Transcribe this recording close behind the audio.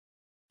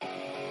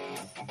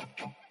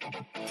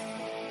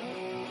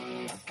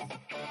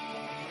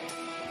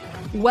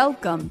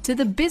Welcome to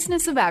the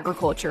Business of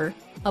Agriculture,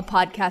 a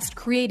podcast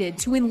created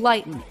to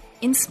enlighten,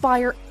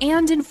 inspire,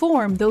 and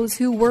inform those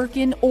who work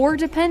in or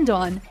depend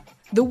on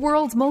the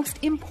world's most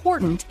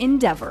important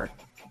endeavor,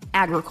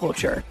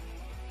 agriculture.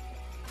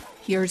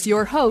 Here's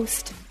your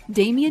host,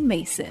 Damian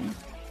Mason.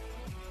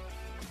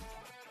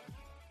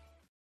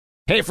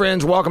 Hey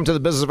friends, welcome to the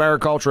Business of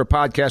Agriculture, a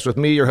podcast with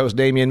me, your host,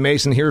 Damian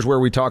Mason. Here's where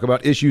we talk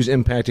about issues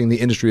impacting the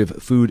industry of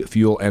food,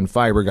 fuel, and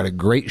fiber. Got a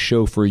great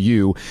show for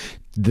you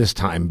this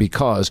time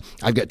because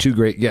I've got two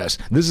great guests.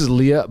 This is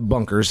Leah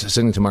Bunkers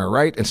sitting to my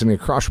right, and sitting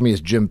across from me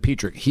is Jim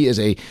Petrick. He is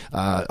a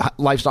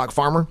livestock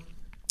farmer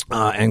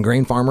and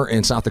grain farmer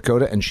in South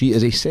Dakota, and she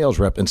is a sales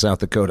rep in South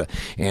Dakota.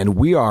 And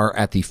we are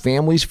at the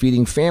Families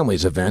Feeding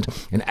Families event,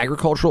 an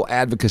agricultural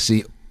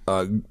advocacy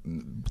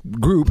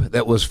group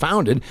that was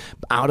founded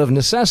out of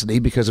necessity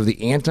because of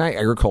the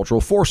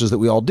anti-agricultural forces that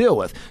we all deal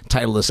with.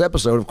 Title of this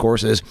episode, of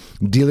course, is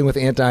Dealing with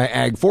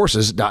Anti-Ag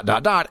Forces, ...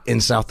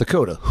 in South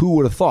Dakota. Who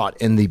would have thought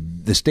in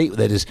the state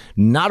that is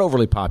not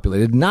overly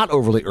populated, not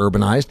overly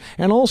urbanized,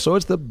 and also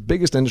it's the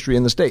biggest industry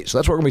in the state. So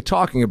that's what we're going to be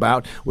talking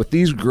about with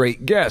these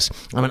great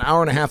guests. I'm an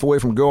hour and a half away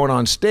from going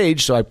on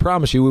stage, so I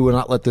promise you we will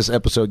not let this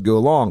episode go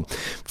long.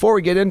 Before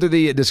we get into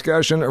the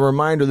discussion, a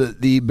reminder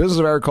that the Business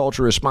of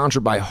Agriculture is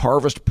sponsored by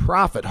Harvest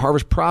Profit.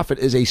 Harvest Profit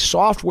is a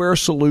software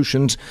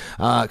solutions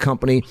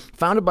company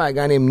founded by a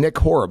guy named Nick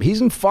Horeb. He's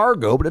in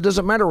Fargo, but it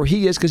doesn't matter where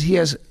he is because he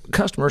has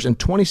customers in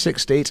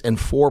 26 states and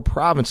 4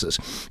 provinces.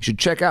 You should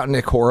check out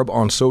Nick Horeb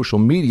on social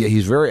media.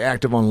 He's very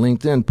active on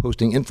LinkedIn,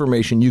 posting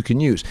information you can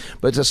use.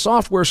 But it's a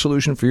software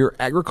solution for your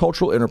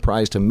agricultural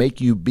enterprise to make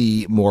you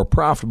be more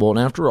profitable. And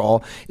after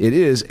all, it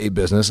is a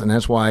business, and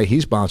that's why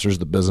he sponsors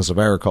the Business of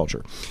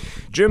Agriculture.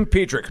 Jim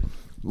Petrick,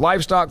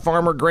 livestock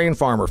farmer, grain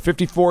farmer,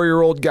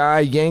 54-year-old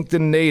guy,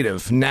 Yankton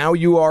native. Now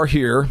you are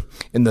here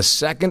in the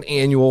second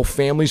annual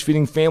Families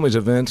Feeding Families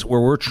events where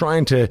we're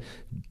trying to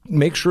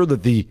make sure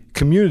that the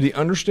community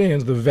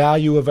understands the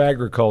value of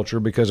agriculture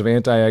because of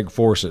anti-ag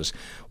forces.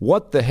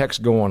 What the heck's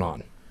going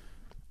on?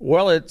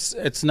 Well,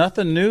 it's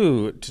nothing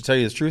new, to tell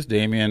you the truth,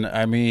 Damian.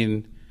 I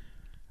mean,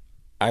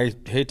 I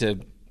hate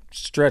to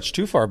stretch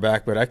too far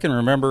back, but I can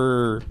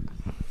remember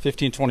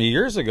 15, 20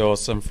 years ago,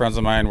 some friends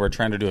of mine were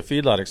trying to do a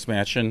feedlot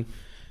expansion,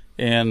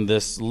 and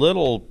this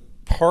little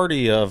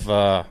party of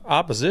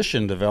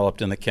opposition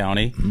developed in the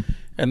county. Mm-hmm.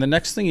 And the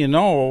next thing you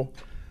know,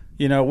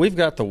 we've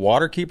got the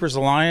Waterkeepers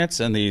Alliance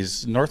and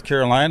these North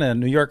Carolina and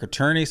New York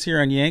attorneys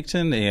here in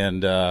Yankton,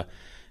 and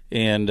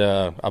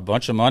a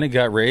bunch of money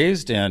got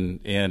raised, and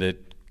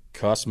it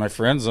cost my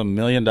friends $1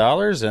 million,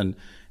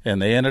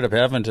 and they ended up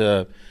having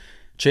to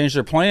change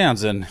their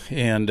plans, and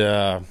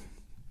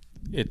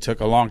it took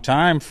a long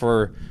time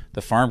for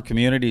the farm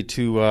community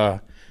to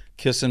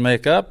kiss and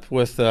make up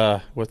with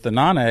the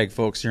non-ag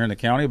folks here in the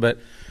county, but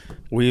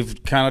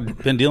we've kind of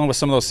been dealing with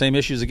some of those same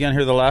issues again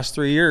here the last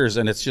 3 years,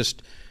 and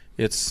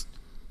it's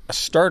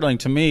startling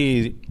to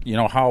me,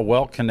 how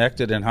well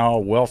connected and how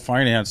well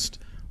financed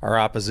our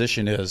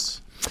opposition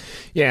is.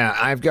 Yeah,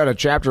 I've got a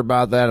chapter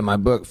about that in my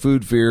book,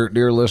 Food Fear.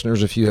 Dear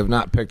listeners, if you have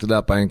not picked it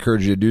up, I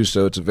encourage you to do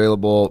so. It's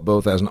available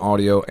both as an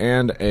audio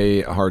and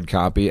a hard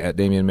copy at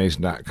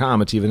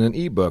DamianMason.com. It's even an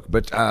ebook.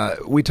 But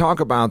we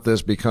talk about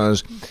this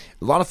because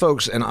a lot of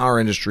folks in our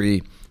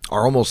industry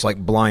are almost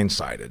like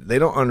blindsided. They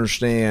don't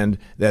understand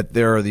that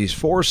there are these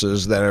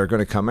forces that are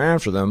going to come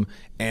after them.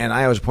 And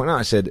I always point out,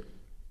 I said,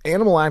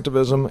 animal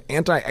activism,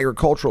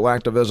 anti-agricultural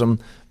activism,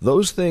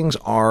 those things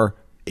are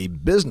a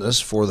business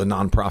for the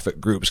nonprofit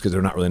groups because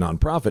they're not really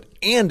nonprofit,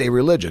 and a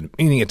religion,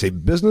 meaning it's a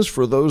business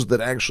for those that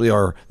actually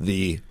are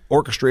the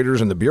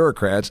orchestrators and the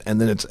bureaucrats,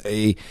 and then it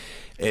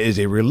is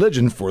a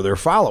religion for their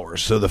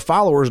followers. So the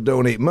followers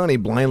donate money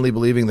blindly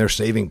believing they're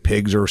saving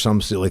pigs or some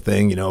silly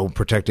thing,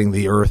 protecting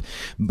the earth.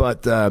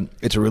 But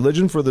it's a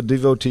religion for the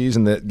devotees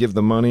and that give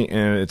the money,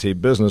 and it's a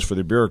business for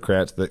the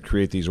bureaucrats that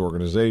create these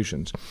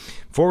organizations.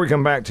 Before we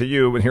come back to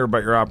you and hear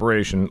about your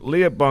operation,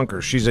 Leah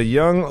Bunkers, she's a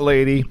young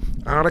lady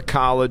out of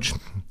college,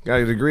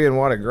 got a degree in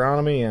what,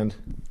 agronomy and?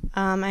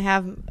 I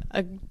have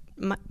a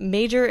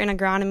major in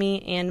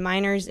agronomy and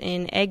minors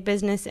in egg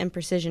business and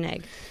precision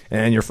egg.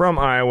 And you're from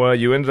Iowa.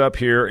 You ended up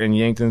here in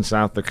Yankton,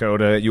 South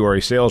Dakota. You are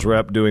a sales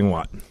rep doing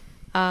what?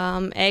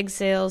 Egg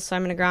sales. So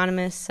I'm an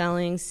agronomist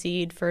selling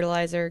seed,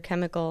 fertilizer,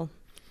 chemical,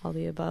 all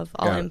the above,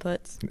 all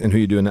inputs. And who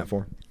are you doing that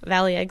for?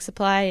 Valley Egg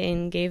Supply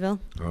in Gayville.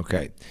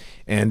 Okay.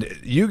 And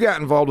you got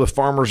involved with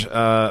Farmers,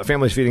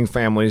 Families Feeding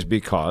Families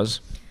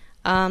because?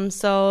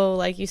 So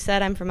like you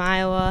said, I'm from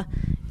Iowa,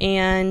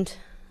 and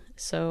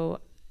so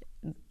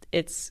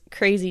it's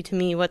crazy to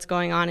me what's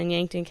going on in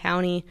Yankton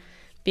County,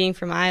 being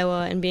from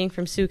Iowa and being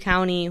from Sioux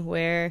County,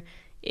 where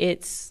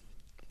it's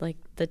like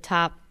the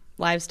top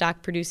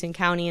livestock producing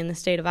county in the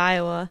state of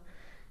Iowa.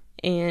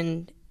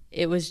 And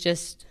it was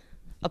just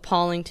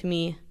appalling to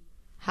me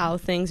how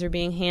things are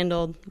being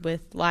handled with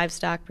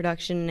livestock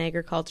production and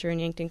agriculture in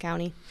Yankton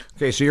County.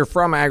 Okay, so you're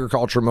from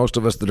agriculture. Most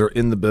of us that are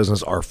in the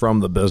business are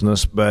from the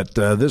business, but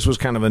this was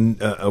kind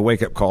of a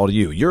wake-up call to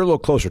you. You're a little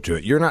closer to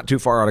it. You're not too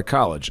far out of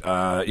college.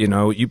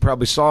 You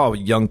probably saw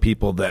young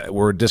people that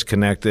were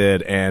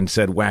disconnected and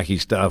said wacky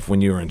stuff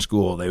when you were in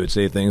school. They would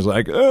say things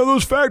like, oh,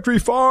 those factory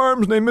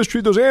farms, and they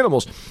mistreat those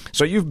animals.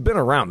 So you've been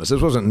around this.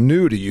 This wasn't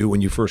new to you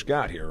when you first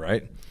got here,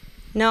 right?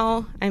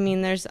 No, I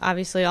mean, there's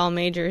obviously all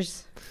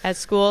majors at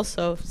school,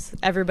 so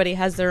everybody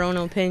has their own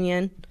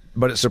opinion.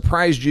 But it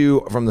surprised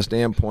you from the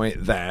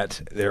standpoint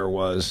that there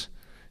was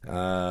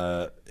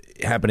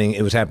happening.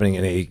 It was happening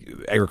in a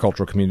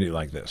agricultural community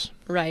like this,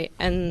 right?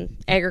 And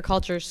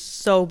agriculture's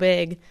so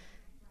big,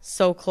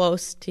 so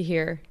close to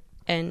here,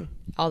 and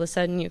all of a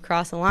sudden you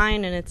cross a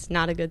line, and it's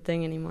not a good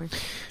thing anymore.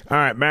 All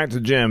right, back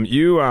to Jim.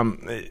 You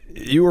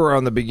were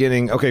on the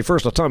beginning. Okay,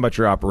 first I'll tell them about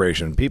your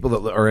operation. People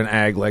that are in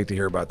ag like to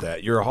hear about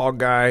that. You're a hog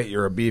guy.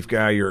 You're a beef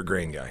guy. You're a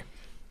grain guy.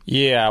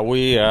 Yeah,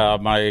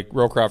 my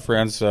row crop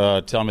friends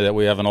tell me that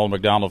we have an old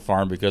McDonald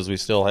farm because we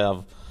still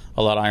have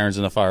a lot of irons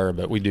in the fire,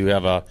 but we do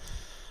have a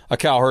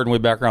cow herd, and we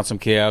back around some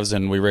calves,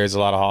 and we raise a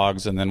lot of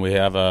hogs, and then we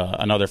have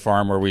another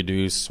farm where we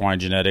do swine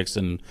genetics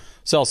and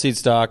sell seed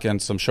stock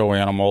and some show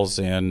animals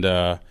and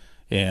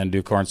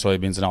do corn,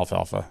 soybeans, and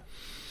alfalfa.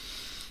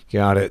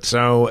 Got it.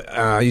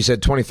 So you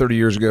said 20, 30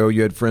 years ago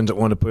you had friends that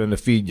wanted to put in a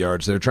feed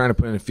yard. So they're trying to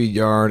put in a feed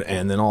yard,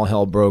 and then all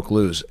hell broke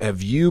loose.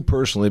 Have you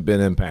personally been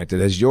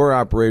impacted? Has your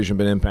operation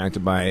been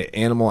impacted by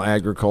animal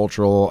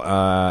agricultural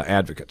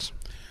advocates?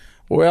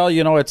 Well,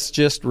 it's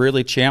just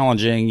really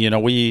challenging.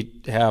 We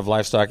have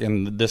livestock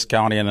in this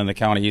county and in the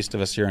county east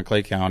of us here in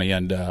Clay County,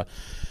 and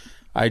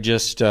I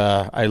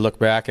look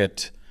back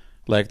at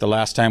like the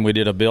last time we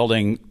did a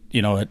building,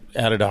 it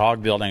added a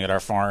hog building at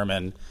our farm,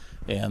 and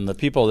the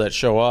people that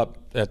show up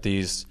at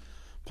these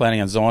planning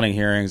and zoning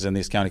hearings and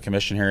these county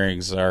commission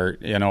hearings are,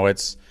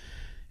 it's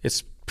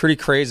pretty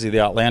crazy, the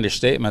outlandish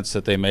statements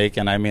that they make.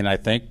 And I mean, I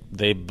think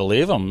they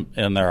believe them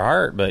in their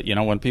heart. But,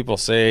 when people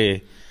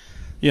say,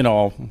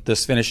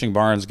 this finishing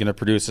barn is going to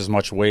produce as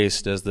much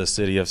waste as the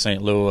city of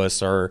St.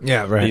 Louis, or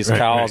these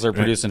cows are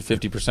producing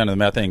 50% of the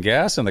methane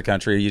gas in the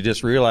country, you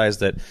just realize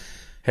that,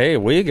 hey,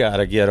 we got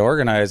to get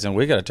organized and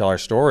we got to tell our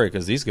story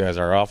because these guys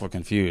are awful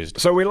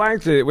confused. So we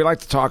like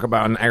to talk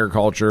about in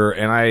agriculture,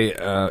 and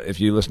if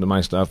you listen to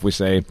my stuff, we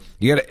say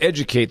you got to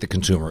educate the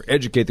consumer,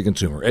 educate the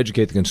consumer,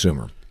 educate the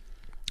consumer.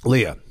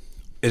 Leah,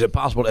 is it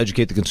possible to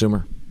educate the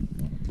consumer?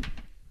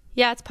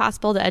 Yeah, it's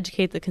possible to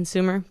educate the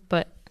consumer,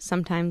 but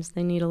sometimes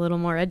they need a little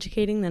more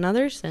educating than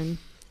others, and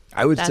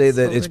I would say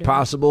that it's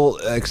possible,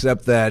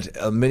 except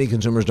that many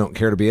consumers don't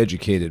care to be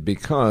educated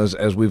because,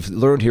 as we've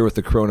learned here with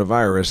the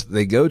coronavirus,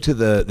 they go to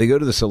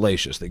the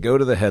salacious, they go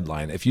to the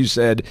headline. If you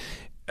said,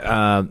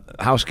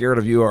 how scared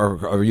are you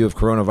of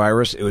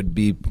coronavirus, it would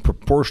be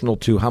proportional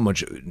to how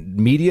much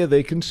media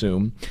they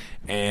consume,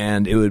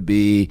 and it would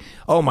be,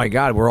 oh my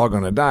God, we're all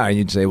going to die. And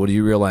you'd say, well, do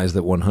you realize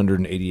that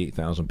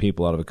 188,000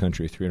 people out of a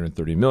country of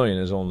 330 million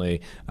is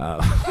only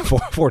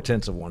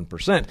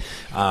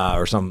 0.4%,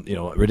 or some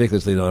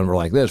ridiculously number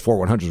like this,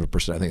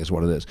 0.04%, I think is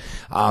what it is.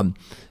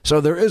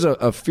 So there is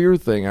a fear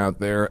thing out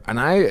there, and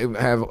I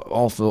have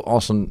also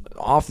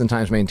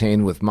oftentimes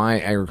maintained with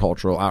my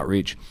agricultural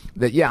outreach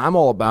that, yeah, I'm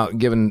all about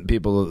giving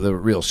people the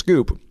real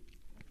scoop.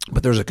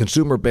 But there's a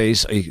consumer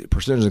base, a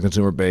percentage of the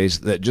consumer base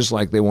that just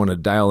like they want to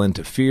dial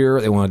into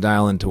fear, they want to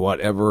dial into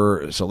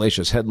whatever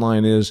salacious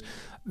headline is,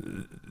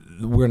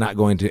 we're not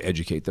going to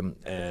educate them,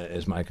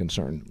 is my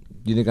concern.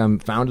 Do you think I'm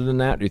founded in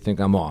that, or do you think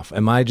I'm off?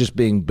 Am I just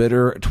being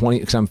bitter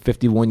because I'm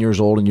 51 years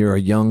old and you're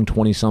a young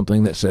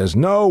 20-something that says,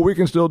 no, we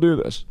can still do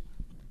this?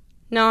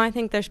 No, I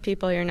think there's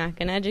people you're not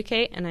going to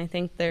educate, and I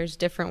think there's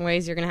different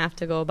ways you're going to have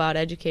to go about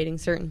educating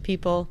certain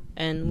people,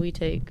 and we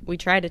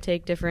try to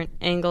take different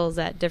angles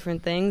at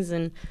different things,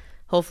 and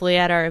hopefully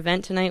at our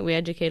event tonight we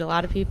educate a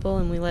lot of people,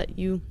 and we let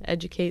you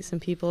educate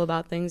some people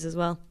about things as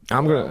well.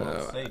 I'm going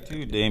to say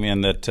too, Damien,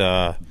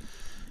 that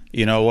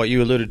what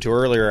you alluded to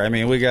earlier, I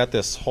mean, we got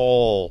this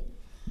whole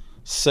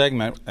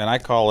segment, and I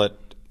coin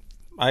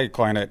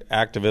it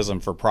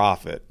activism for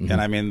profit. Mm-hmm.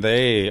 And I mean,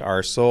 they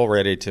are so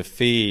ready to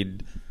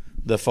feed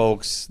the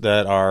folks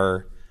that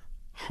are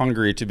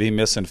hungry to be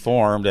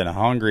misinformed and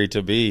hungry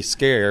to be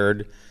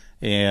scared.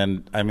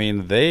 And I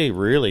mean, they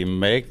really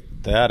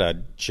make that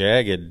a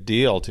jagged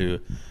deal to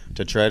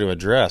try to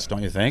address,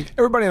 don't you think?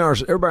 Everybody in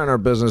our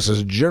business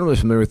is generally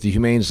familiar with the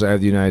humane side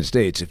of the United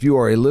States. If you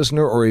are a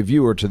listener or a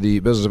viewer to the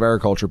Business of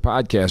Agriculture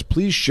podcast,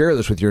 please share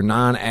this with your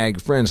non-ag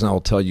friends, and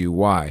I'll tell you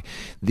why.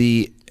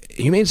 The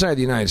humane side of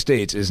the United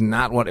States is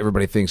not what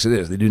everybody thinks it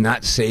is. They do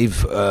not save,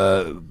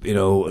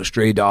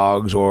 stray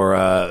dogs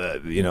or,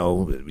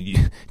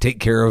 take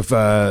care of,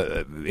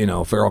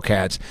 feral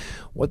cats.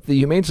 what the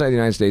Humane Society of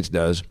the United States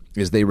does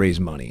is they raise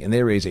money, and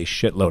they raise a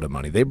shitload of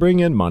money. They bring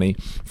in money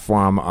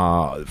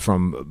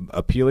from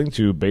appealing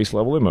to base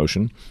level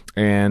emotion,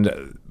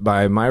 and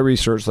by my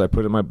research that I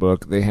put in my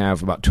book, they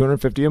have about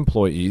 250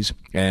 employees,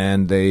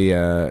 and they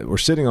were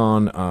sitting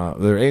on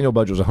their annual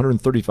budget was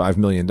 $135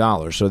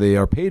 million. So they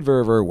are paid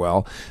very, very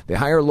well. They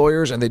hire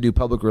lawyers and they do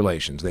public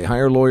relations. They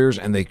hire lawyers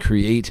and they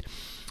create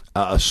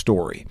a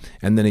story.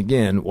 And then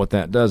again, what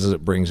that does is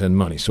it brings in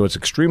money. So it's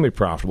extremely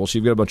profitable. So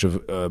you've got a bunch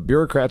of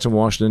bureaucrats in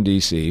Washington,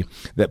 D.C.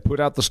 that put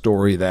out the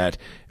story that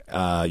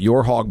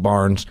your hog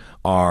barns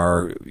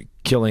are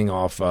killing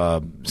off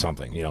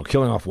something,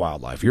 killing off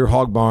wildlife. Your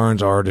hog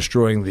barns are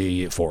destroying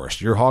the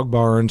forest. Your hog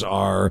barns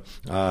are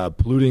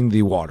polluting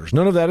the waters.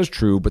 None of that is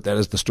true, but that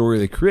is the story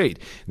they create.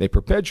 They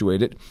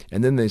perpetuate it,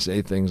 and then they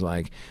say things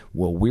like,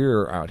 well,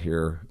 we're out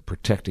here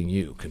protecting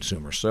you,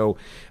 consumers. So,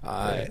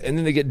 and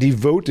then they get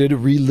devoted,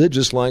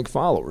 religious-like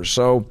followers.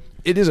 So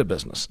it is a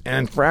business.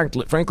 And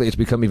frankly, it's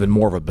become even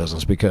more of a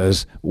business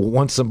because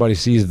once somebody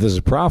sees this is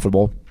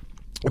profitable,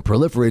 it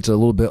proliferates a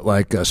little bit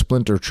like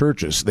splinter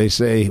churches. They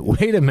say,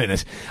 wait a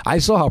minute, I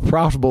saw how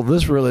profitable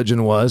this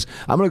religion was.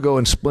 I'm going to go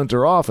and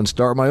splinter off and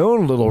start my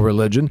own little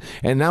religion,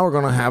 and now we're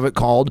going to have it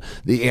called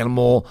the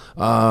animal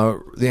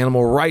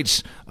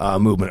rights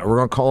movement. Or we're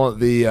going to call it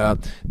the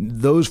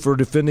those for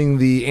defending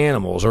the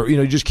animals. Or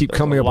you just keep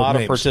coming up with names. A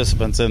lot of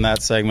participants in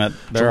that segment.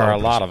 There are a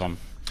lot of them.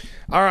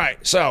 All right,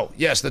 so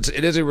yes,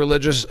 it is a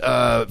religious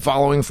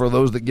following for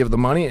those that give the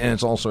money, and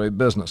it's also a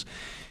business.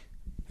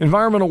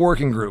 Environmental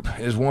Working Group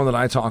is one that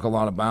I talk a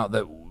lot about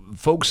that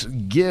folks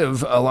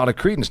give a lot of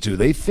credence to.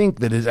 They think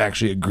that it's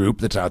actually a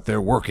group that's out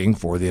there working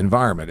for the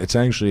environment. It's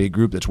actually a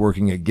group that's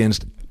working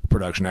against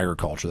production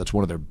agriculture. That's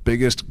one of their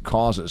biggest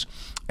causes.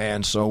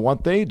 And so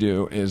what they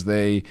do is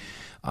they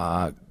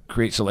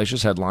create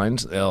salacious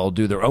headlines. They'll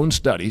do their own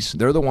studies.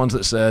 They're the ones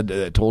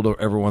that told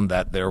everyone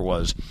that there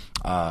was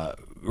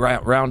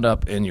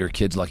Roundup in your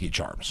kids' Lucky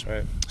Charms.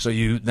 Right. So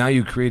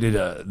you created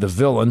the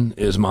villain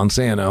is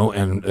Monsanto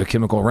and a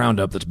chemical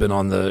Roundup that's been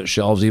on the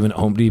shelves even at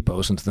Home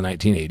Depot since the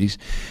 1980s.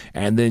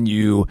 And then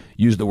you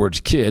use the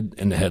words kid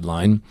in the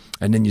headline,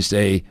 and then you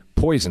say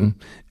poison,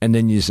 and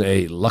then you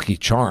say Lucky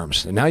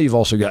Charms. And now you've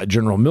also got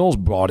General Mills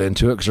brought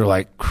into it because they're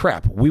like,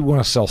 crap, we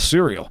want to sell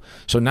cereal.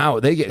 So now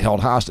they get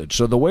held hostage.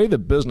 So the way the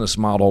business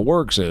model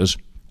works is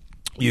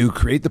you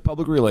create the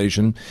public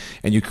relation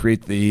and you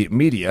create the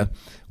media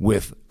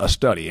with a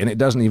study. And it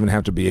doesn't even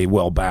have to be a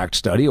well-backed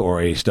study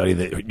or a study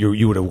that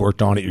you would have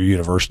worked on at your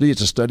university.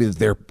 It's a study that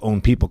their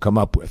own people come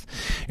up with.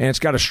 And it's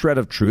got a shred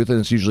of truth, and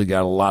it's usually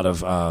got a lot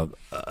of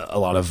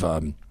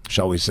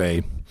shall we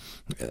say,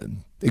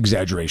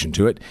 exaggeration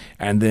to it.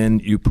 And then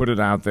you put it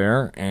out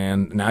there,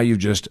 and now you've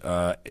just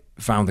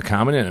found the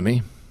common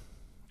enemy,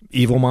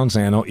 evil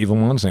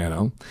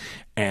Monsanto,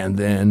 and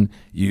then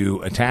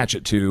you attach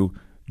it to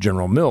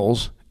General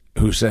Mills,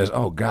 who says,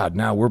 oh, God,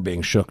 now we're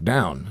being shook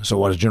down. So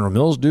what does General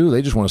Mills do?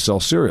 They just want to sell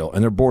cereal.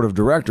 And their board of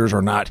directors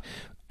are not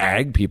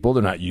ag people.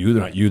 They're not you.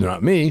 They're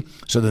not me.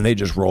 So then they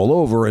just roll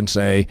over and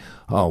say,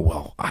 oh,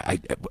 well,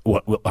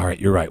 all right,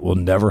 you're right. We'll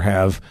never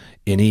have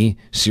any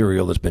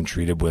cereal that's been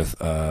treated with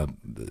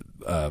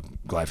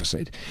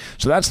glyphosate.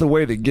 So that's the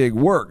way the gig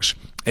works.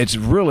 It's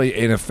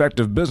really an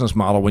effective business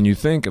model when you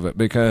think of it,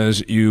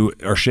 because you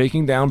are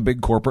shaking down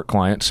big corporate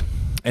clients,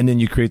 and then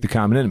you create the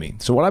common enemy.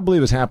 So what I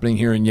believe is happening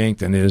here in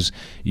Yankton is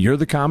you're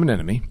the common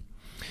enemy.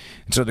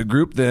 And so the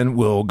group then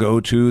will go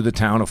to the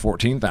town of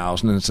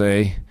 14,000 and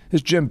say,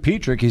 this Jim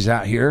Petrick, he's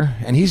out here,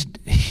 and he's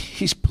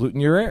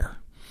polluting your air.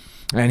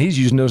 And he's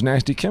using those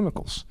nasty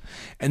chemicals.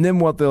 And then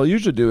what they'll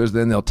usually do is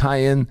then they'll tie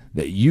in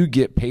that you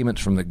get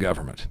payments from the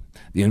government.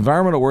 The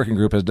Environmental Working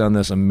Group has done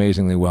this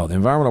amazingly well. The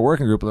Environmental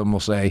Working Group then will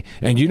say,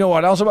 and you know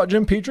what else about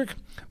Jim Petrick?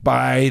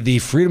 By the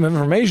Freedom of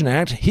Information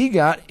Act, he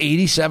got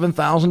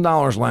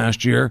 $87,000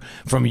 last year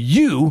from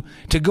you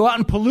to go out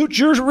and pollute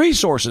your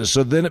resources.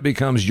 So then it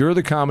becomes you're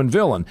the common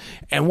villain.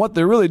 And what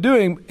they're really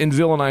doing in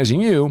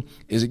villainizing you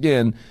is,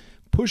 again,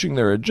 pushing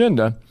their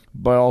agenda,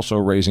 but also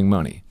raising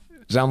money.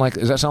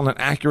 Does that sound like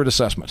an accurate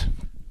assessment?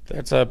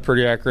 That's a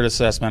pretty accurate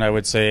assessment, I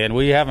would say. And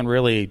we haven't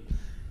really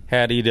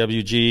had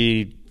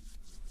EWG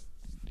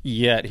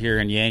yet here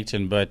in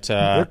Yankton, but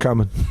they're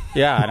coming.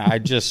 Yeah, and I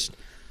just,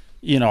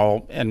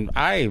 and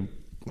I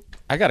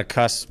got to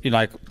cuss.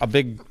 Like a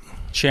big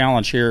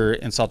challenge here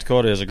in South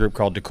Dakota is a group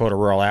called Dakota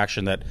Rural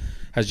Action that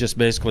has just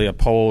basically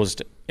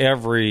opposed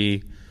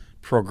every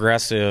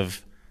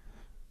progressive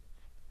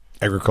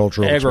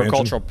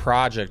agricultural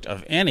project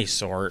of any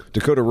sort.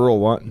 Dakota Rural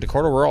what?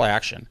 Dakota Rural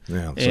Action.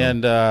 Yeah. So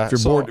and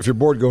if you're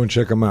bored, go and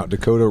check them out.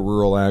 Dakota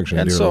Rural Action.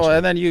 And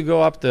and then you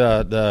go up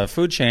the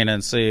food chain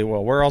and see,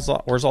 well, where's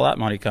all that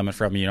money coming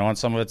from? And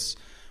some of it's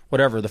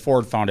whatever, the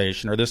Ford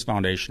Foundation or this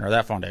foundation or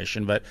that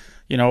foundation. But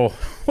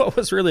what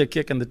was really a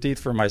kick in the teeth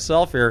for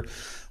myself here,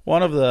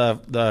 one of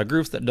the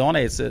groups that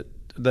donates it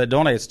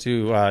donates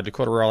to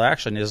Dakota Rural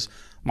Action is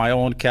my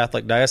own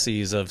Catholic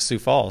diocese of Sioux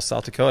Falls,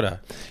 South Dakota.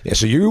 Yeah,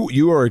 so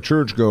you are a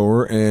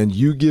churchgoer and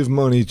you give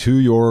money to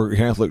your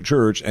Catholic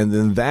church, and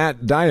then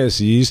that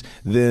diocese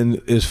then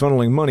is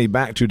funneling money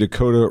back to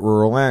Dakota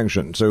Rural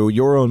Action. So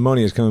your own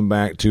money is coming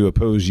back to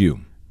oppose you.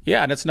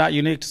 Yeah, and it's not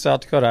unique to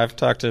South Dakota. I've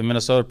talked to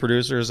Minnesota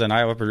producers and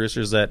Iowa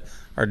producers that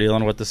are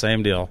dealing with the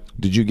same deal.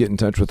 Did you get in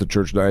touch with the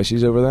church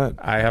diocese over that?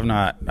 I have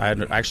not. My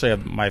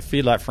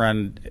feedlot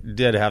friend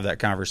did have that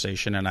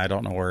conversation, and I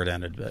don't know where it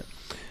ended, but...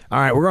 All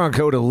right, we're going to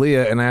go to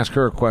Leah and ask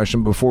her a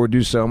question. Before we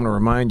do so, I'm going to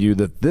remind you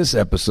that this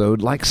episode,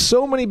 like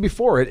so many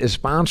before it, is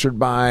sponsored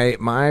by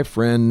my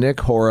friend Nick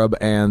Horeb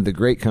and the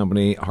great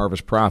company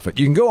Harvest Profit.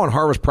 You can go on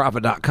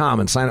harvestprofit.com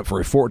and sign up for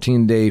a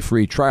 14-day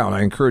free trial, and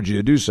I encourage you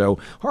to do so.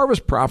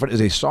 Harvest Profit is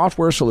a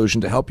software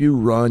solution to help you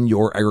run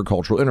your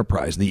agricultural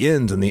enterprise. The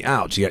ins and the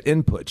outs. You got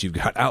inputs, you've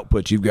got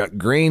outputs, you've got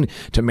grain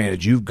to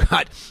manage, you've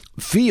got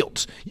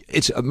fields.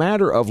 It's a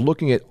matter of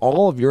looking at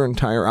all of your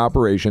entire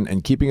operation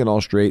and keeping it all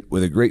straight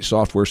with a great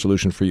software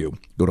solution for you.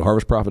 Go to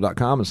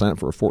harvestprofit.com and sign up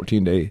for a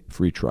 14-day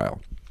free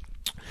trial.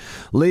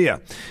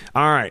 Leah,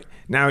 all right.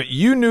 Now,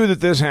 you knew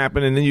that this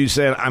happened, and then you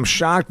said, I'm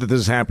shocked that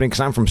this is happening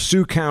because I'm from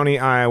Sioux County,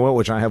 Iowa,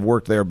 which I have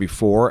worked there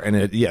before.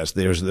 And yes,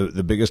 there's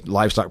the biggest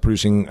livestock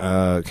producing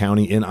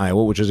county in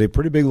Iowa, which is a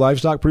pretty big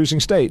livestock producing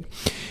state.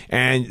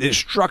 And it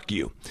struck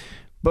you.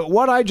 But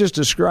what I just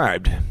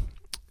described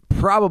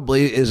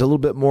probably is a little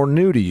bit more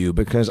new to you,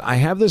 because I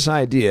have this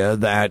idea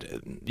that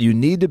you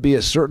need to be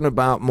a certain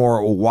amount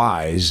more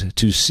wise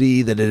to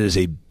see that it is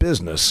a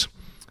business,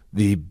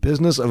 the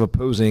business of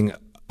opposing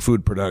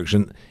food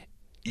production.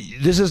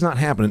 This does not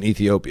happen in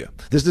Ethiopia.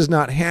 This does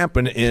not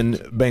happen in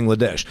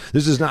Bangladesh.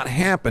 This does not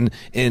happen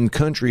in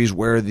countries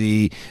where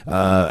the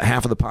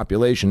half of the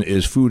population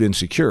is food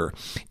insecure.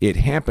 It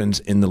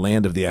happens in the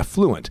land of the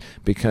affluent,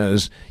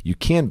 because you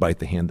can bite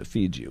the hand that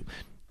feeds you.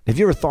 Have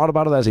you ever thought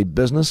about it as a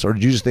business, or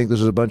did you just think this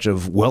was a bunch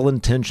of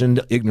well-intentioned,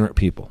 ignorant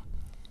people?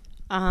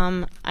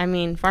 I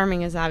mean,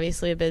 farming is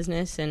obviously a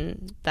business,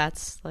 and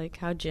that's like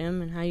how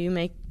Jim and how you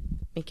make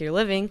your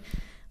living.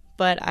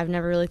 But I've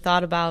never really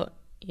thought about,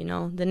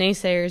 the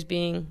naysayers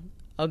being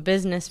a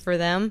business for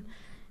them.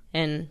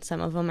 And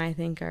some of them, I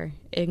think, are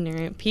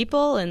ignorant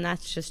people, and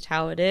that's just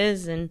how it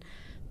is.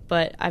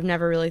 But I've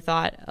never really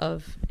thought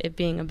of it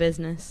being a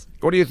business.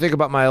 What do you think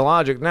about my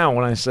logic now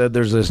when I said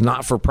there's this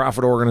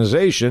not-for-profit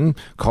organization,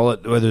 call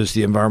it whether it's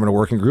the Environmental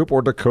Working Group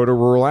or Dakota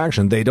Rural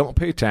Action? They don't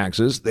pay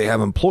taxes. They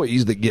have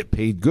employees that get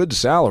paid good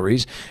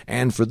salaries.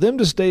 And for them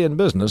to stay in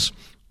business,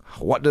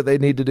 what do they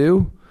need to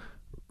do?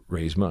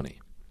 Raise money.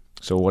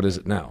 So what is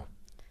it now?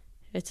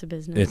 It's a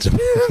business. It's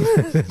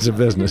a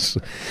business.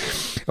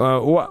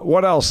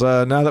 What else?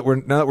 Now that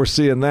we're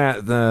seeing that,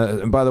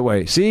 and by the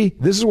way, see,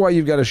 this is why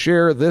you've got to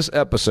share this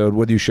episode,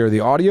 whether you share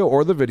the audio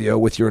or the video,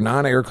 with your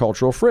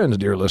non-agricultural friends,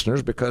 dear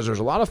listeners, because there's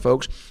a lot of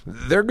folks.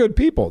 They're good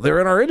people. They're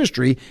in our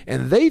industry,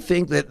 and they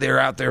think that they're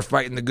out there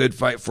fighting the good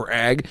fight for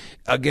ag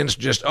against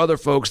just other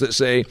folks that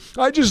say,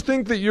 I just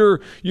think that you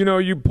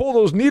pull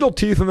those needle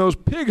teeth in those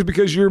pigs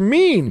because you're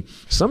mean.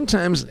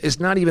 Sometimes it's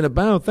not even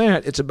about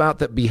that. It's about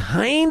that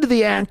behind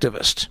the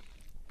activist.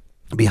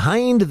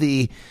 Behind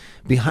the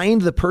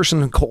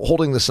person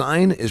holding the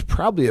sign is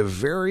probably a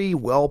very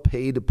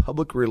well-paid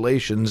public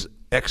relations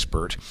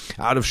expert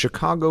out of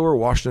Chicago or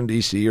Washington,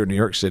 D.C. or New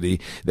York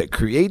City that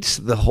creates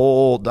the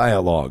whole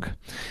dialogue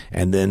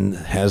and then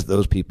has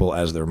those people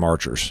as their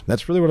marchers.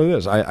 That's really what it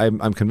is.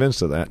 I'm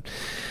convinced of that.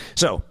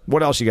 So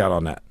what else you got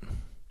on that?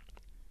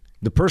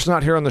 The person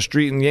out here on the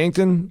street in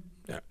Yankton,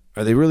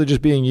 are they really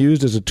just being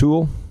used as a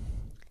tool?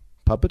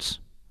 Puppets?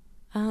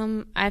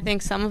 I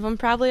think some of them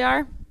probably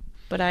are,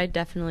 but I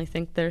definitely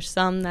think there's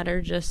some that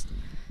are just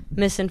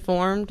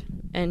misinformed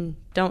and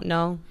don't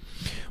know.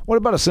 What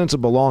about a sense of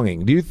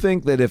belonging? Do you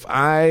think that if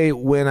I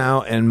went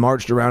out and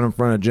marched around in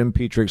front of Jim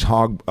Petrick's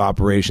hog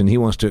operation, he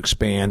wants to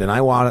expand, and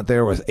I went out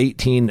there with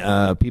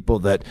 18 people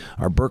that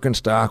are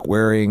Birkenstock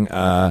wearing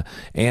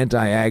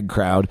anti-ag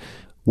crowd,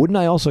 wouldn't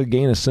I also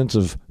gain a sense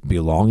of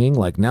belonging?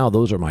 Like, now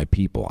those are my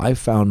people. I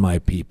found my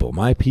people.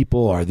 My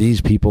people are these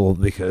people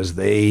because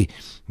they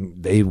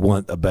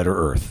want a better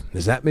earth.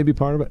 Is that maybe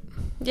part of it?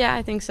 Yeah,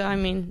 I think so. I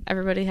mean,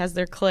 everybody has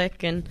their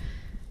clique, and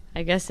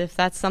I guess if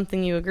that's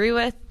something you agree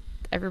with,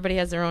 everybody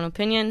has their own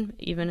opinion,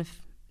 even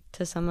if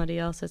to somebody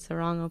else it's the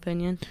wrong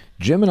opinion.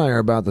 Jim and I are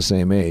about the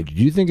same age.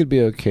 Do you think it'd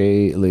be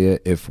okay, Leah,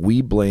 if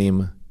we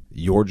blame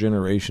your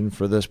generation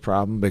for this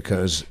problem?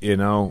 Because,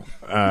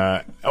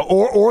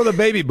 or the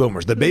baby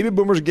boomers. The baby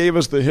boomers gave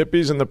us the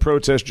hippies and the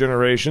protest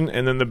generation,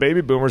 and then the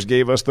baby boomers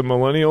gave us the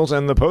millennials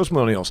and the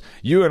post-millennials.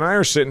 You and I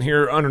are sitting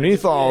here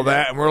underneath all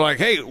that, and we're like,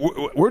 hey,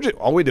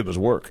 all we did was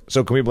work.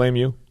 So can we blame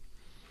you?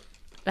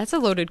 That's a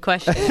loaded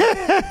question.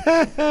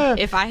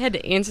 If I had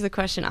to answer the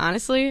question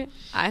honestly,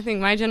 I think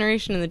my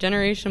generation and the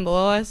generation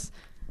below us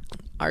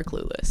are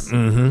clueless.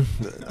 Mm-hmm.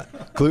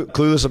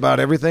 Clueless about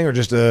everything, or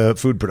just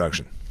food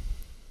production?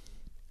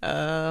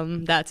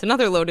 That's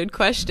another loaded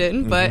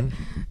question, but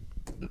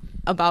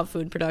about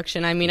food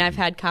production. I mean, I've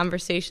had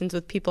conversations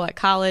with people at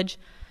college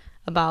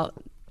about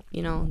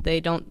they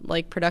don't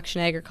like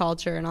production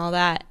agriculture and all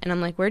that. And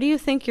I'm like, where do you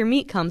think your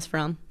meat comes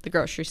from? The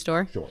grocery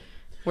store. Sure.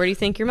 Where do you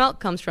think your milk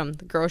comes from?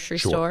 The grocery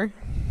store.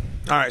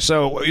 All right,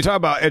 so you talk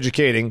about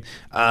educating.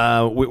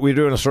 We're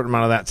doing a certain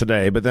amount of that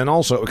today, but then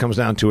also it comes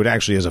down to it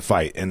actually is a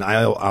fight. And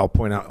I'll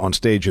point out on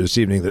stage here this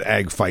evening that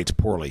ag fights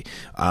poorly.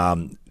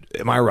 Am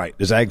I right?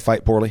 Does ag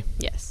fight poorly?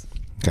 Yes.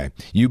 Okay.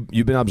 You've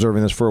been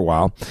observing this for a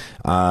while.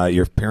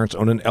 Your parents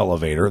own an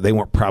elevator. They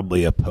weren't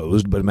probably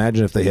opposed, but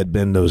imagine if they had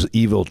been those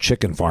evil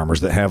chicken farmers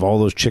that have all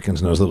those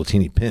chickens in those little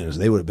teeny pens.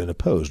 They would have been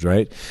opposed,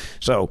 right?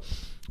 So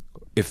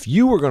if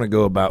you were going to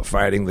go about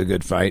fighting the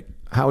good fight,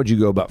 how would you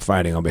go about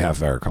fighting on behalf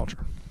of agriculture?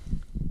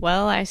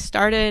 Well, I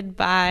started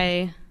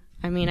by,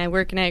 I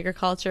work in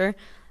agriculture.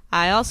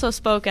 I also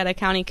spoke at a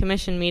county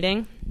commission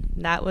meeting.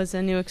 That was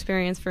a new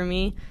experience for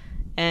me.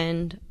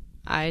 And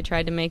I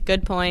tried to make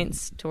good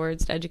points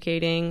towards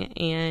educating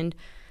and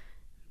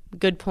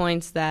good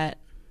points that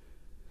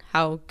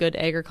how good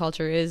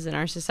agriculture is in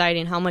our society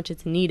and how much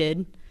it's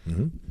needed.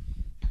 Mm-hmm.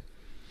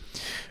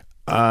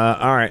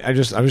 All right. I'm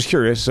just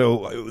curious.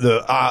 So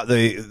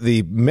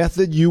the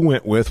method you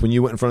went with when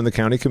you went in front of the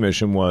county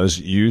commission was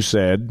you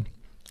said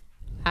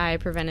I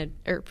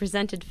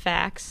presented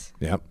facts.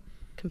 Yep.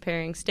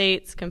 Comparing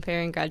states,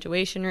 comparing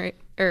graduation rate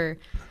or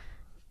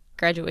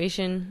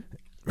graduation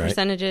right.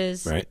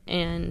 percentages, right.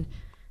 and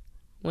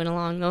went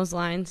along those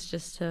lines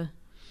just to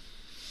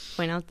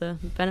point out the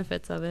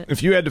benefits of it.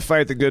 If you had to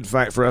fight the good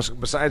fight for us,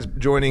 besides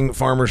joining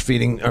families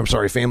feeding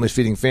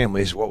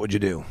families, what would you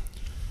do?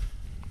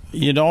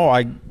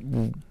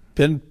 I've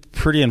been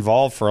pretty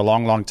involved for a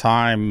long, long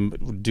time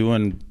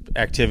doing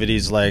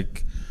activities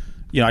like,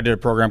 I did a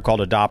program called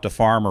Adopt a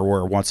Farmer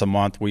where once a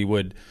month we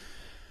would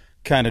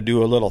kind of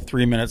do a little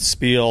 3-minute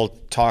spiel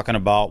talking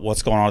about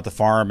what's going on at the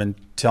farm and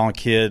telling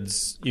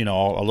kids, a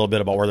little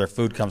bit about where their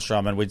food comes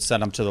from. And we'd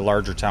send them to the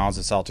larger towns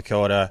in South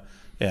Dakota.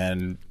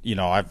 And,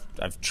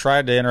 I've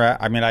tried to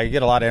interact. I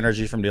get a lot of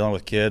energy from dealing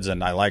with kids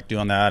and I like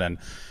doing that. And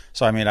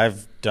so,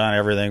 I've done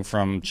everything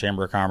from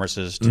Chamber of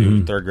Commerce's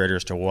to third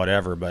graders to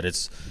whatever, but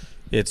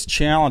it's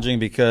challenging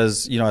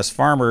because, as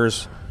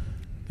farmers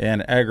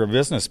and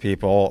agribusiness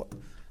people,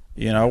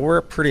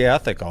 we're pretty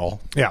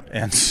ethical. Yeah.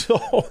 And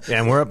so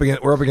and we're up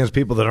against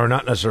people that are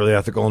not necessarily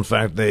ethical. In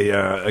fact, they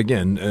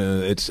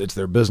it's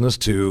their business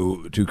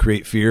to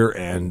create fear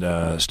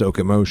and stoke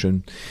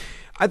emotion.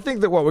 I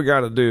think that what we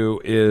got to do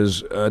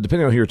is,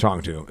 depending on who you're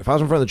talking to, if I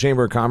was in front of the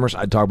Chamber of Commerce,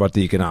 I'd talk about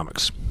the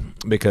economics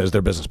because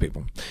they're business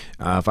people.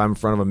 If I'm in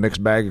front of a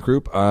mixed bag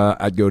group,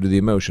 I'd go to the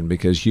emotion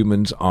because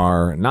humans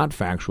are not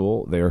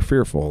factual. They are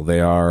fearful.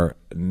 They are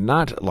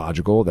not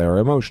logical. They are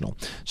emotional.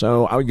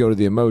 So I would go to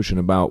the emotion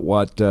about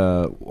what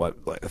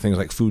things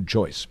like food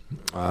choice.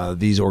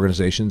 These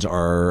organizations,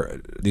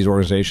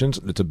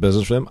 it's a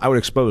business for them. I would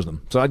expose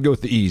them. So I'd go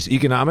with the E's: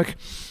 economic,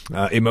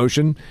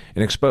 emotion,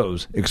 and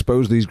expose.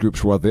 Expose these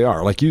groups for what they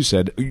are. Like you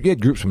said, you get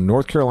groups from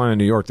North Carolina and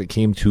New York that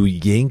came to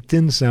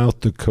Yankton,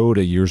 South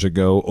Dakota years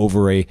ago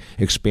over a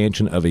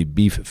expansion of a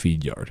beef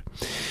feed yard.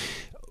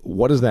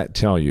 What does that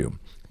tell you?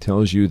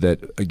 Tells you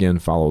that, again,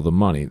 follow the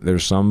money.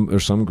 There's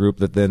some group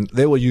that then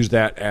they will use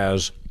that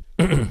as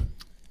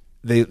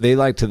they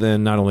like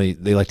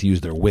to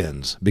use their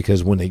wins,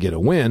 because when they get a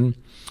win,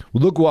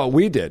 look what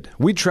we did.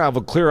 We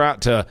traveled clear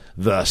out to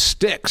the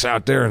sticks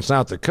out there in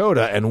South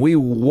Dakota, and we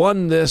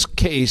won this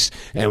case,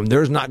 and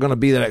there's not going to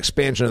be that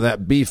expansion of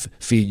that beef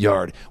feed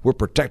yard. We're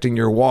protecting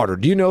your water.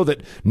 Do you know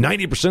that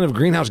 90% of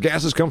greenhouse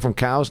gases come from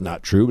cows?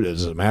 Not true, but it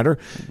doesn't matter.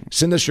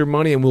 Send us your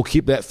money, and we'll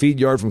keep that feed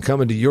yard from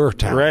coming to your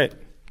town. Right.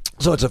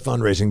 So it's a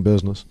fundraising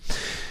business.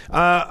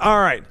 All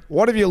right.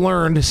 What have you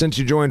learned since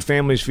you joined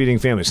Families Feeding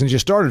Families, since you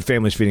started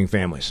Families Feeding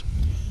Families?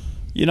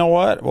 You know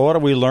what? Well,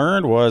 what we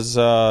learned was,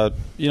 there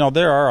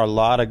are a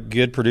lot of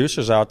good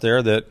producers out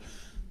there that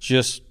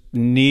just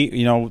need,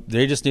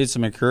 they just need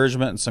some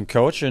encouragement and some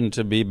coaching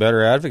to be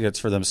better advocates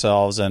for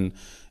themselves. And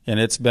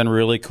it's been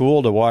really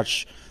cool to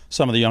watch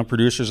some of the young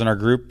producers in our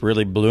group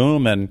really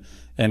bloom and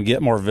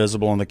get more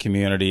visible in the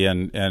community.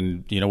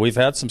 And we've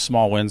had some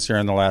small wins here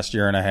in the last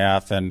year and a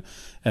half and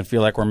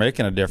feel like we're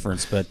making a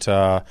difference. But,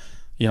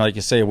 like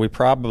you say, we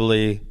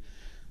probably,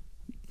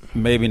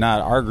 maybe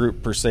not our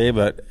group per se,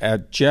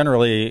 but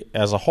generally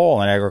as a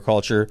whole in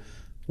agriculture,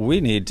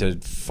 we need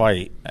to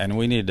fight, and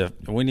we need to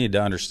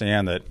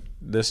understand that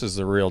this is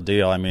the real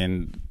deal.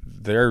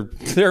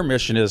 Their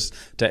mission is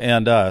to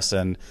end us,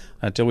 and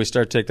until we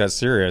start to take that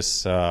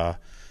serious, we're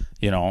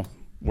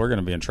going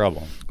to be in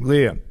trouble.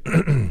 Leah,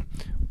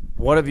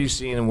 what have you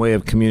seen in way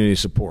of community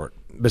support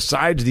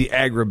besides the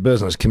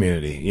agribusiness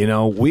community?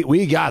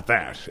 We got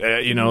that.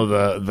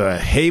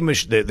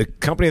 The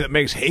company that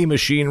makes hay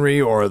machinery,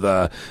 or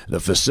the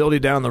facility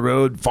down the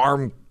road,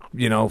 farm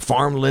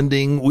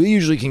lending, we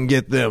usually can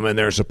get them and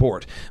their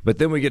support. But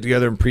then we get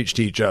together and preach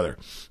to each other.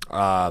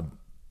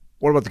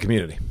 What about the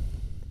community?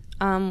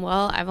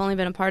 Well, I've only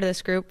been a part of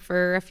this group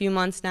for a few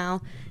months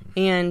now,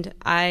 and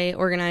I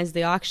organized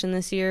the auction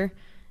this year,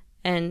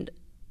 and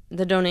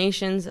the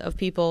donations of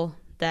people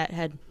that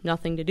had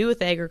nothing to do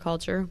with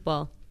agriculture,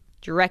 well,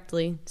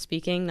 directly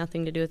speaking,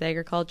 nothing to do with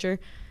agriculture,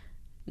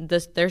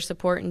 their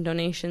support and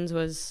donations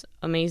was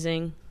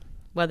amazing,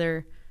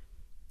 whether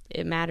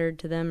it mattered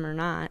to them or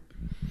not.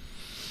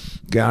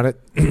 Got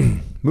it.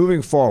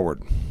 Moving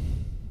forward,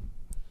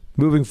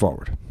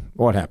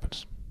 what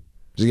happens?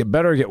 Does it get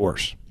better or get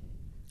worse?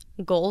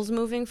 Goals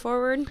moving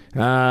forward?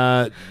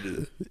 Our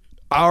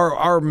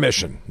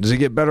mission, does it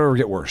get better or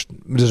get worse?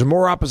 Is there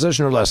more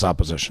opposition or less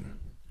opposition?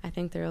 I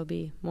think there will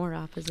be more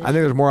opposition. I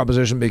think there's more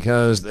opposition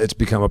because it's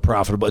become a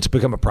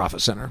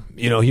profit center.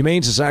 You know,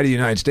 Humane Society of the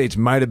United States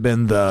might have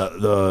been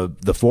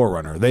the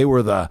forerunner. They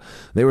were the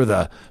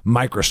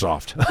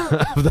Microsoft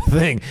of the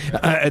thing.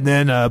 And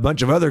then a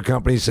bunch of other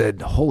companies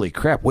said, holy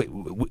crap, wait,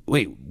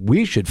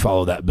 we should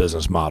follow that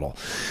business model.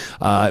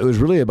 It was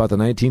really about the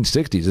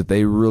 1960s that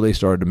they really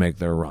started to make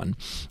their run.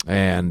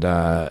 And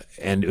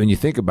when you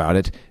think about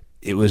it,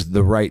 it was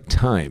the right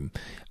time.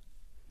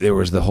 There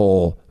was the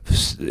whole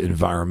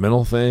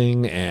environmental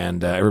thing,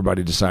 and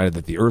everybody decided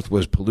that the earth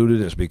was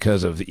polluted. It's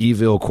because of the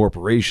evil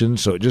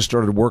corporations. So it just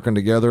started working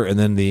together, and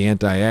then the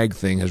anti-ag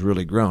thing has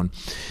really grown.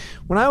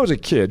 When I was a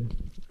kid,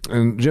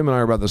 and Jim and I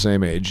are about the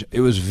same age,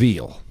 it was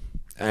veal.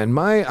 And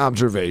my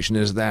observation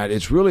is that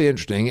it's really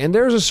interesting, and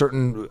there's a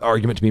certain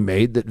argument to be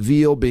made that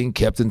veal being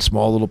kept in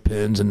small little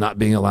pens and not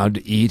being allowed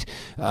to eat,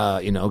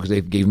 because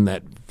they gave them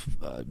that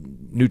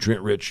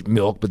nutrient-rich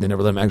milk, but they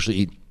never let them actually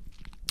eat.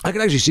 I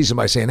could actually see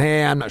somebody saying,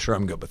 hey, I'm not sure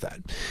I'm good with that.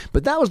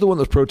 But that was the one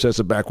that was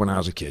protested back when I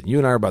was a kid. You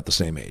and I are about the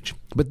same age.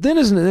 But then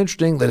isn't it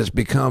interesting that it's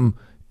become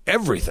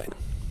everything?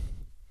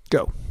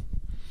 Go.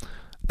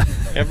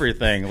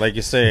 Everything, like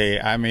you say.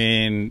 I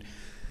mean,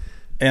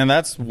 and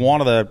that's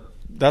one of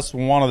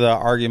the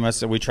arguments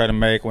that we try to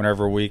make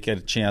whenever we get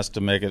a chance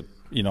to make it,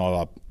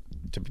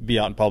 to be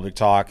out in public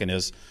talking,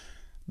 is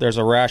there's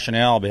a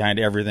rationale behind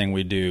everything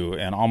we do,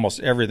 and almost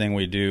everything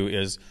we do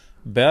is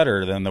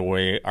better than the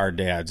way our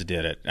dads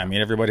did it. I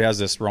mean, everybody has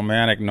this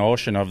romantic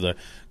notion of the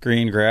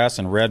green grass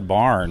and red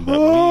barn.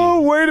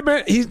 But wait a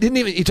minute.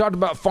 He talked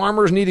about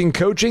farmers needing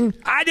coaching.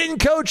 I didn't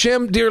coach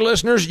him, dear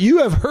listeners. You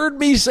have heard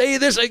me say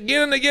this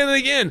again and again and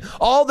again.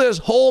 All this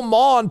whole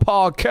ma and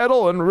pa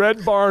kettle and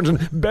red barns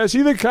and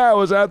Bessie the cow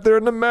is out there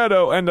in the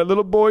meadow and the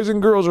little boys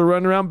and girls are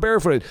running around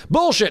barefooted.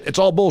 Bullshit. It's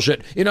all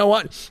bullshit. You know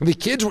what? The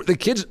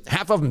kids,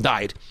 half of them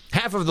died.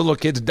 Half of the little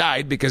kids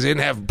died because they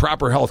didn't have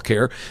proper health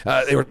care.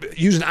 They were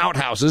using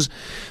outhouses.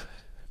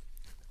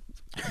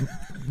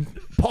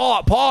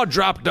 Pa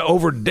dropped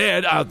over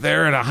dead out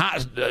there in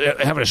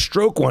having a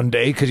stroke one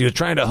day because he was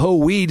trying to hoe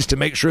weeds to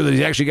make sure that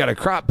he actually got a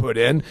crop put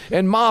in,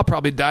 and Ma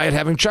probably died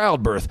having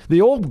childbirth.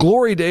 The old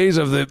glory days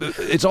of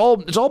it's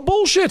all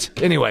bullshit.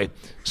 Anyway,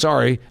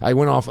 sorry, I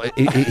went off.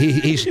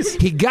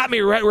 He got me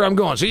right where I'm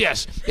going. So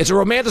yes, it's a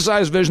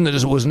romanticized vision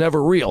that was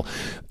never real.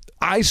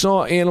 I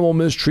saw animal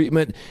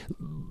mistreatment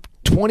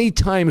 20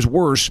 times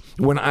worse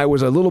when I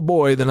was a little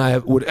boy than I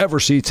would ever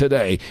see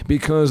today,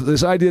 because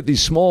this idea that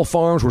these small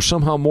farms were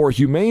somehow more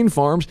humane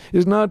farms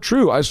is not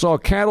true. I saw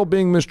cattle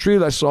being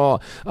mistreated. I saw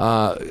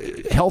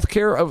health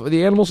care of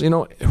the animals,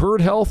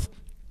 herd health.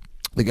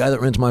 The guy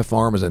that runs my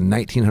farm is a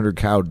 1,900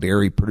 cow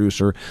dairy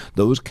producer.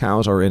 Those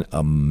cows are in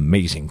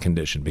amazing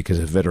condition because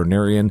of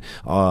veterinarian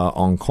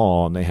on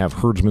call, and they have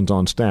herdsmen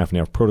on staff, and they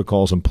have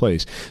protocols in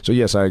place. So,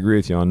 yes, I agree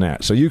with you on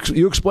that. So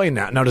you explain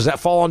that. Now, does that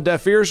fall on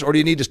deaf ears, or do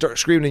you need to start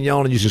screaming and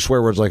yelling and using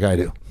swear words like I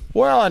do?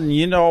 Well, and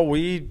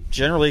we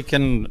generally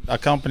can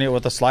accompany it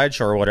with a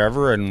slideshow or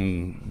whatever,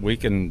 and we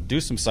can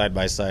do some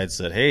side-by-sides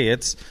that, hey,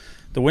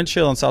 the wind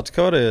chill in South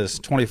Dakota is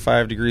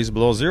 25 degrees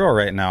below zero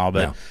right now,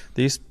 but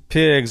these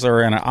pigs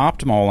are in an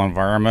optimal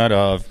environment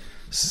of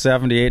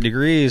 78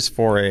 degrees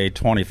for a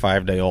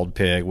 25-day-old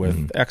pig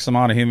with X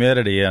amount of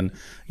humidity. And,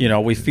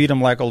 we feed them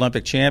like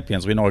Olympic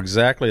champions. We know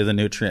exactly the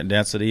nutrient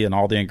density and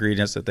all the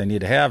ingredients that they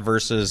need to have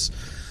versus,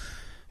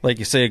 like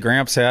you say,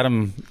 Gramps had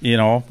them,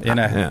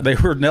 they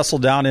were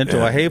nestled down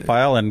into a hay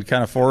pile and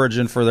kind of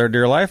foraging for their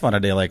dear life on a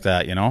day like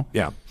that,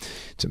 Yeah.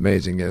 It's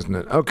amazing, isn't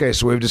it? Okay,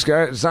 so we've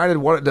decided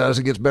what it does.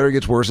 It gets better, it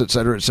gets worse, et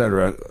cetera, et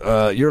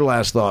cetera. Your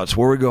last thoughts.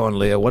 Where are we going,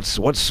 Leah? What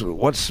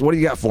do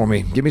you got for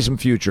me? Give me some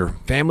future.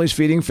 Families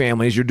feeding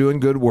families. You're doing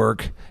good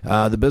work.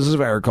 The business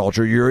of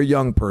agriculture. You're a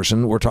young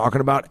person. We're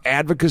talking about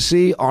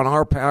advocacy on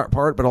our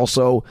part, but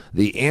also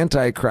the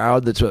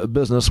anti-crowd that's a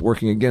business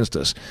working against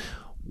us.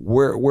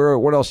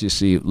 What else do you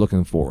see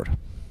looking forward?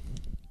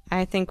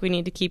 I think we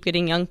need to keep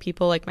getting young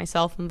people like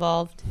myself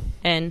involved,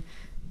 and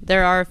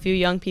there are a few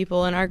young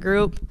people in our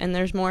group, and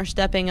there's more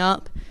stepping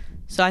up.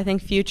 So I think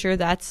future,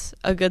 that's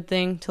a good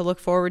thing to look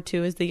forward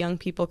to, is the young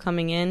people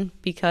coming in,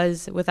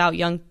 because without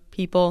young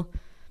people,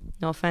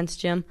 no offense,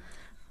 Jim,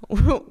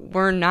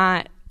 we're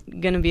not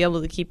going to be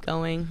able to keep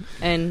going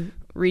and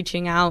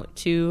reaching out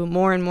to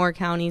more and more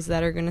counties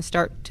that are going to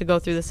start to go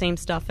through the same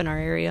stuff in our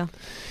area.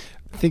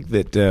 I think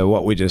that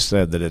what we just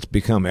said, that it's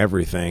become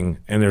everything,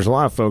 and there's a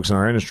lot of folks in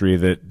our industry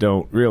that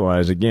don't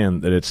realize,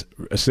 again, that it's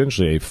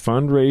essentially a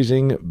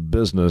fundraising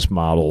business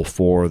model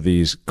for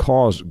these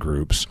cause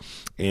groups,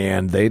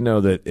 and they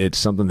know that it's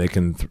something they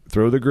can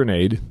throw the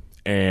grenade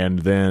and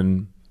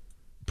then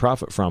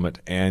profit from it.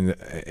 And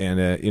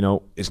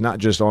it's not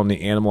just on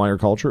the animal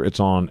agriculture, it's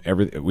on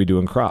everything we do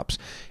in crops.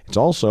 It's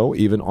also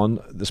even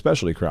on the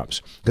specialty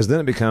crops, because then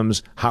it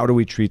becomes, how do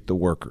we treat the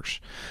workers?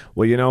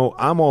 Well,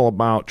 I'm all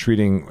about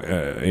treating,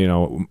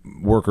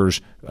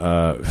 workers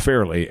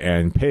fairly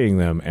and paying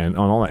them and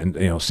on all that.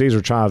 And,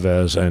 Cesar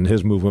Chavez and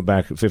his movement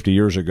back 50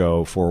 years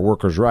ago for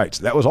workers' rights,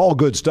 that was all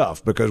good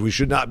stuff, because we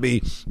should not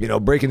be,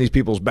 breaking these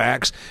people's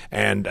backs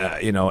and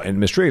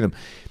mistreating them.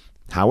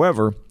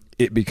 However,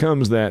 it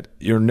becomes that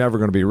you're never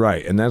going to be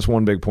right. And that's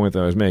one big point that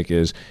I always make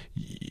is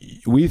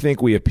we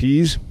think we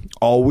appease.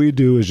 All we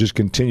do is just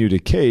continue to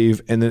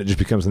cave, and then it just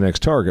becomes the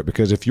next target.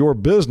 Because if your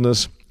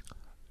business,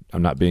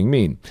 I'm not being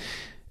mean,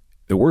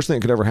 the worst thing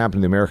that could ever happen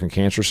to the American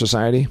Cancer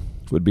Society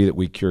would be that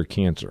we cure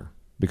cancer.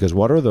 Because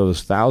what are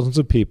those thousands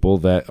of people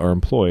that are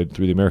employed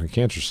through the American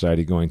Cancer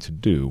Society going to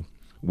do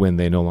when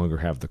they no longer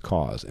have the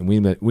cause? And we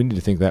need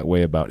to think that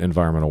way about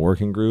Environmental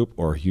Working Group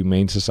or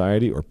Humane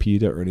Society or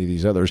PETA or any of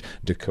these others,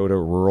 Dakota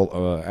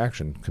Rural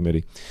Action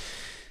Committee.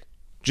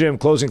 Jim,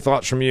 closing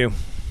thoughts from you.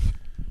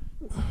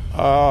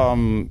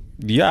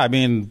 Yeah,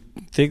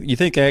 you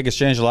think ag has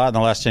changed a lot in the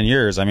last 10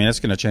 years. It's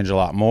going to change a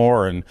lot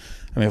more. And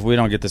if we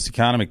don't get this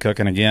economy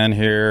cooking again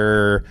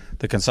here,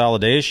 the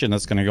consolidation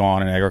that's going to go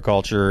on in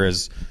agriculture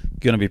is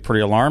going to be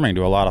pretty alarming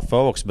to a lot of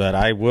folks. But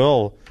I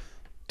will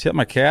tip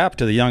my cap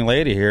to the young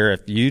lady here.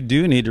 If you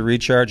do need to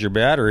recharge your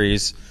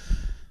batteries,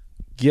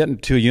 get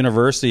into a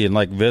university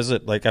and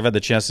visit. I've had the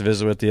chance to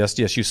visit with the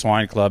SDSU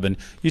Swine Club, and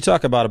you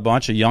talk about a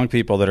bunch of young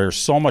people that are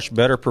so much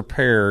better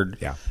prepared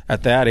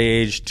at that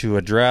age to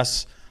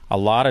address a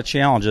lot of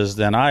challenges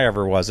than I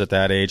ever was at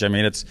that age.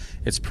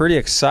 It's pretty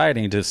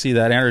exciting to see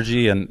that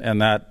energy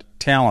and that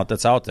talent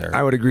that's out there.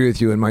 I would agree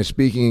with you. In my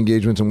speaking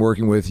engagements and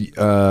working with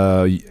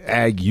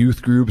ag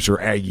youth groups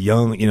or ag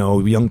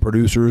young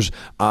producers,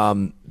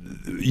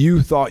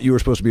 you thought you were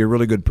supposed to be a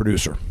really good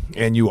producer,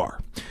 and you are,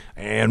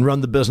 and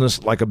run the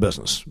business like a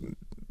business.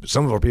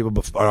 Some of our people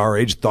at our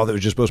age thought that it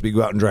was just supposed to be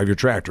go out and drive your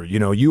tractor.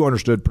 You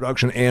understood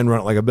production and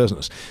run it like a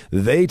business.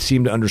 They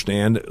seem to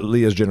understand,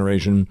 Leah's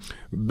generation,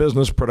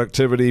 business,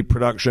 productivity,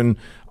 production,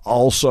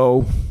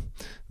 also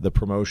the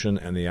promotion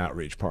and the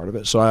outreach part of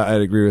it. So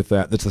I'd agree with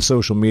that. That's the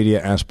social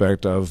media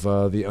aspect of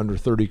the under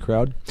 30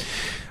 crowd.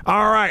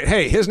 All right.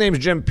 Hey, his name's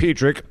Jim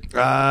Petrick.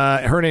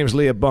 Her name's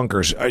Leah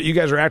Bunkers. You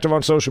guys are active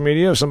on social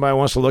media. If somebody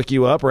wants to look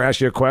you up or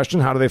ask you a question,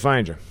 how do they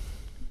find you?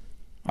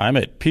 I'm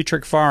at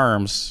Petrick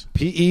Farms.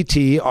 Petrik.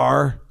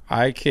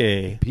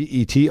 Petrik,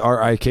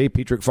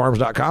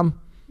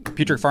 petrickfarms.com.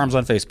 Petrick Farms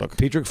on Facebook.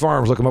 Petrick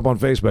Farms. Look them up on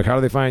Facebook. How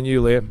do they find you,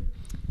 Leah?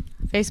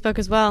 Facebook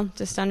as well,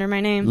 just under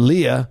my name.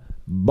 Leah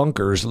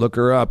Bunkers. Look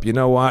her up. You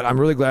know what? I'm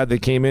really glad they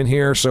came in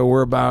here. So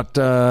we're about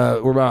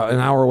an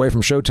hour away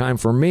from showtime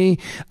for me.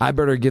 I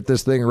better get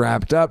this thing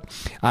wrapped up.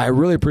 I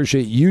really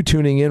appreciate you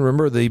tuning in.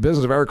 Remember, the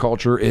Business of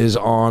Agriculture is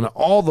on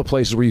all the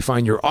places where you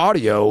find your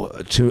audio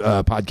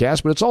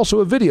podcast, but it's also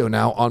a video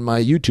now on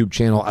my YouTube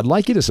channel. I'd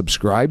like you to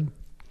subscribe.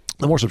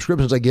 The more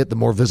subscriptions I get, the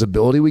more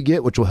visibility we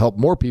get, which will help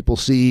more people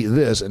see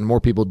this, and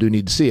more people do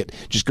need to see it.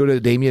 Just go to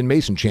the Damian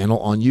Mason channel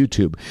on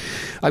YouTube.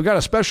 I've got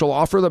a special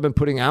offer that I've been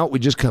putting out. We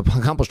just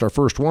accomplished our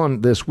first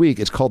one this week.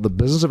 It's called the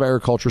Business of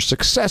Agriculture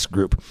Success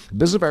Group.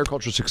 Business of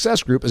Agriculture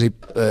Success Group is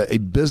a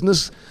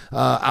business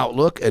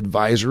outlook,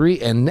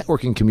 advisory, and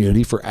networking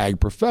community for ag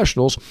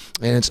professionals,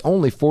 and it's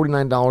only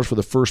 $49 for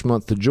the first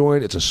month to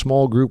join. It's a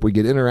small group. We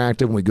get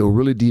interactive, and we go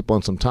really deep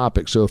on some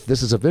topics. So if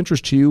this is of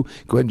interest to you,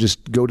 go ahead and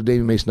just go to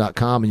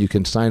damianmason.com, and you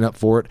can sign up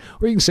for it,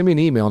 or you can send me an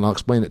email and I'll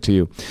explain it to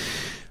you.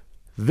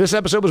 This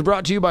episode was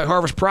brought to you by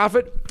Harvest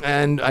Profit,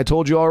 and I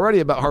told you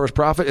already about Harvest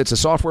Profit. It's a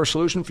software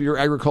solution for your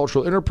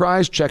agricultural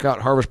enterprise. Check out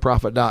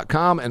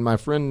harvestprofit.com and my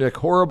friend Nick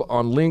Horb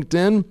on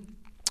LinkedIn,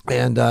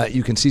 and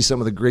you can see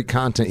some of the great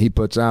content he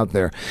puts out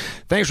there.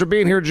 Thanks for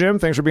being here, Jim.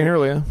 Thanks for being here,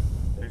 Leah.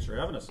 Thanks for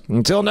having us.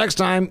 Until next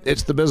time,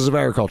 it's the Business of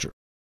Agriculture.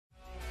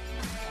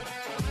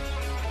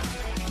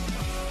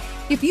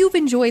 If you've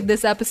enjoyed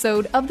this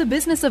episode of The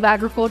Business of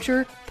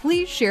Agriculture,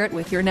 please share it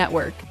with your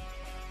network.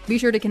 Be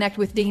sure to connect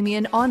with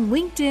Damian on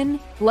LinkedIn,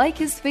 like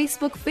his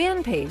Facebook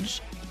fan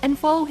page, and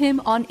follow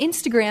him on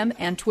Instagram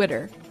and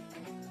Twitter.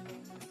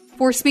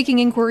 For speaking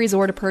inquiries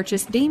or to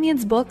purchase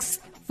Damian's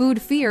books,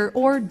 Food Fear,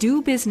 or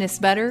Do Business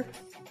Better,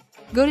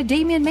 go to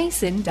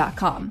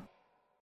damianmason.com.